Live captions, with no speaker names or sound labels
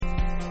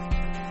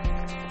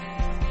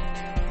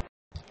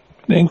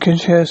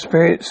Lincolnshire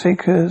Spirit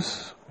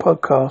Seekers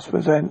podcast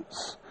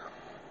presents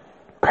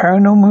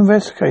Paranormal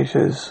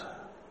Investigators.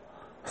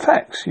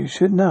 Facts you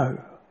should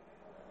know.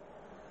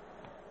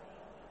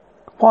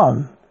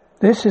 1.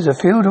 This is a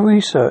field of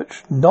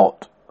research,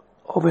 not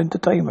of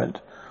entertainment.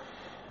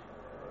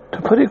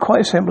 To put it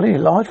quite simply, a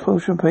large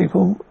portion of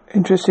people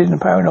interested in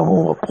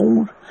paranormal are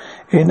pulled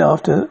in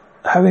after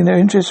having their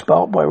interest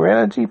sparked by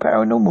reality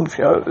paranormal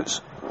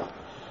shows.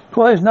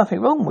 While there's nothing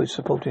wrong with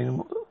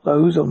supporting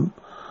those on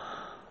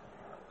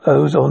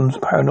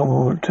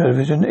paranormal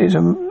television, it's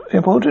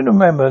important to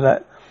remember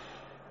that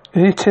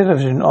it is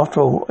television. After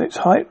all, it's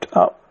hyped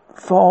up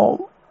far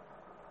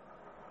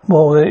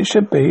more than it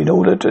should be in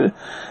order to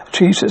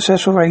achieve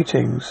successful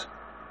ratings.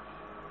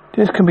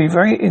 This can be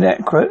very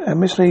inaccurate and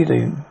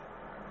misleading.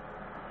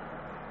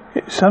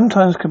 It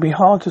sometimes can be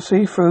hard to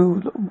see through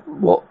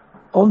what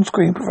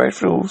on-screen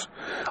professionals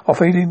are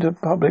feeding the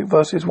public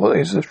versus what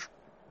is the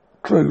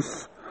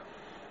truth.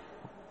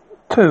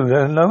 2.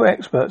 There are no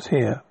experts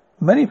here.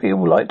 Many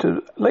people like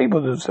to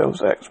label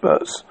themselves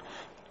experts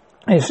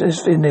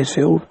in this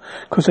field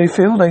because they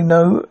feel they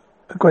know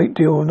a great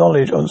deal of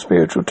knowledge on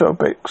spiritual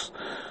topics,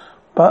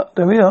 but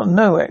there are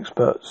no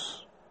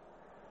experts.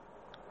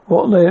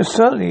 What there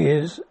certainly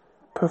is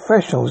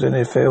professionals in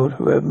this field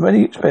who have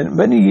spent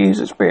many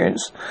years'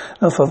 experience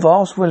and offer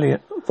vast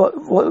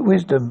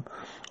wisdom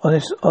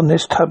on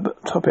this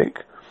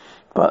topic,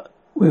 but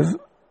with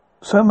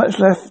so much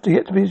left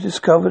yet to be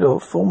discovered or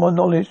former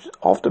knowledge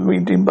often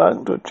being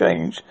debunked or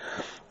changed.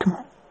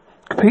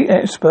 Complete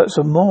experts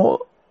are more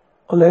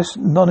or less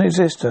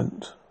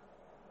non-existent.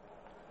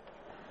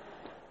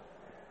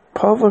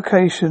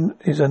 Provocation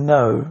is a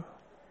no.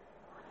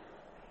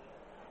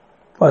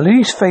 My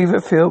least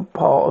favourite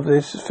part of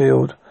this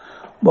field.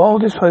 While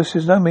this post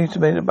is no means to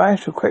mean to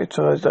bash or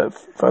criticise that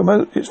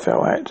promote its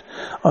foul act,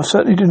 I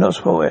certainly do not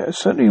support it. I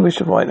certainly wish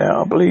to point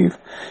out I believe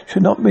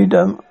should not be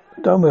done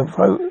with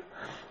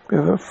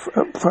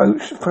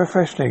approach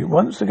professionally.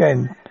 Once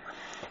again,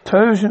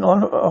 television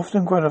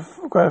often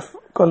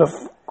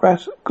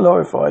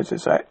glorifies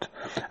this act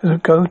as a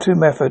go-to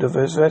method of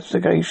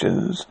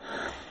investigations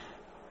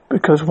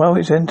because, well,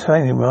 it's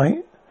entertaining,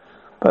 right?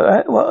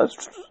 But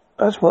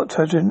that's what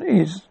television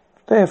is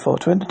there for,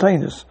 to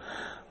entertain us.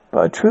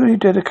 But a truly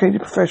dedicated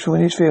professional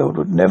in his field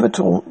would never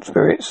taunt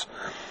spirits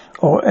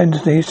or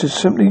entities to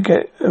simply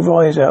get a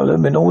rise out of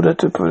them in order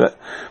to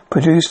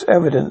produce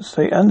evidence.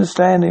 They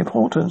understand the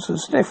importance and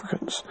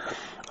significance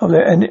of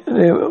their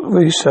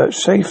research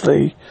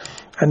safely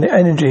and the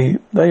energy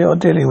they are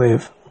dealing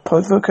with.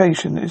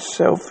 Provocation is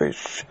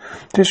selfish,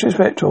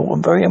 disrespectful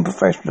and very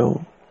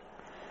unprofessional.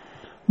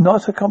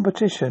 Not a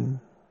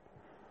competition.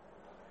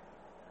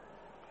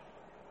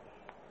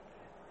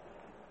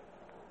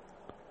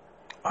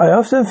 I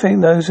often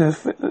think those who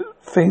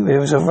think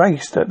there is a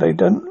race that they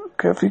don't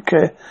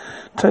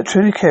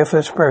truly care for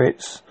the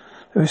spirits,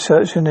 the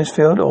research in this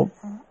field, or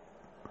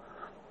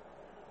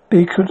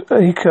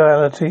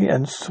equality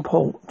and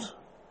support.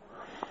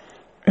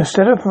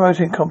 Instead of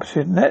promoting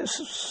competition,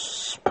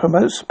 let's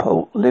promote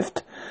support,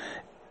 lift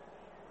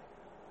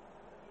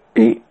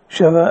each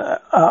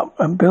other up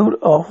and build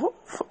off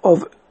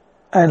of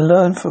and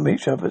learn from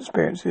each other's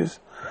experiences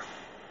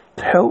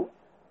to help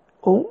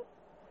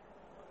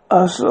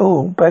us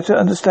all better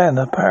understand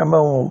the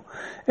paranormal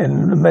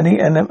and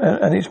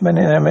its many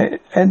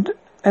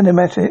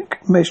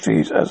enigmatic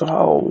mysteries as a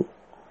whole.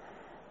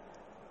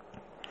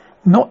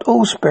 Not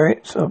all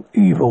spirits are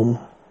evil.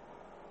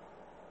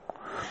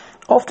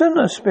 Often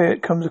a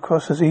spirit comes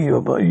across as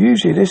evil, but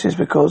usually this is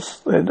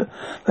because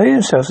they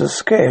themselves are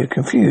scared,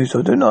 confused,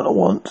 or do not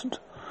want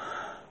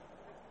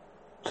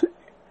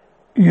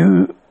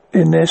you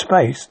in their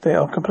space. They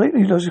are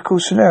completely logical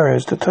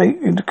scenarios to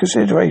take into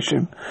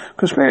consideration,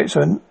 because spirits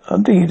are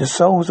indeed the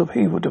souls of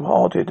people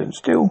departed and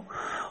still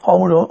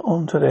hold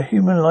on to their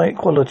human-like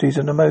qualities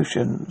and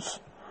emotions.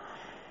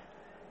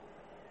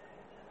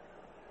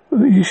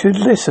 You should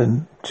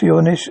listen to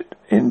your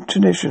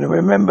intuition and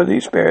remember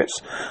these spirits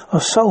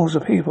are souls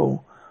of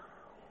people,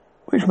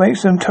 which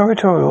makes them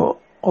territorial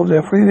of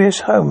their previous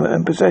home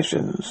and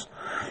possessions.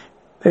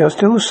 They are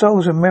still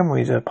souls and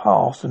memories of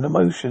past and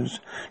emotions.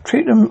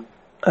 Treat them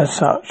as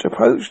such.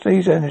 Approach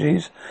these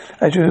energies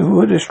as you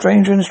would a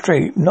stranger in the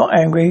street, not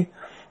angry,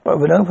 but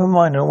with an open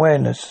mind and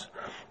awareness.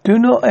 Do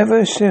not ever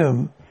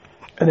assume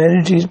an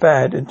energy is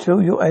bad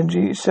until your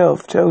energy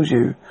itself tells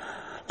you.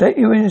 Let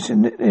your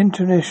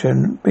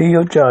intuition be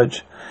your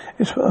judge.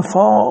 It's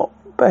far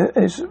by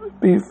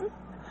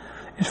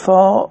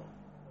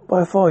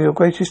far your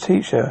greatest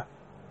teacher.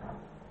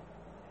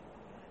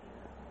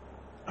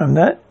 And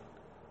that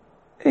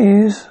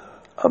is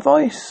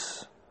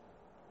advice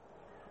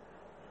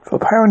for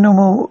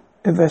paranormal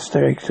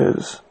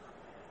investigators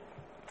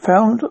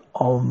found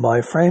on my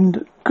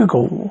friend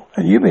Google.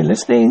 And you've been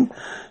listening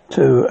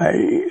to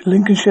a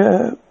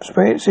Lincolnshire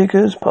Spirit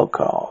Seekers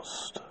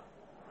podcast.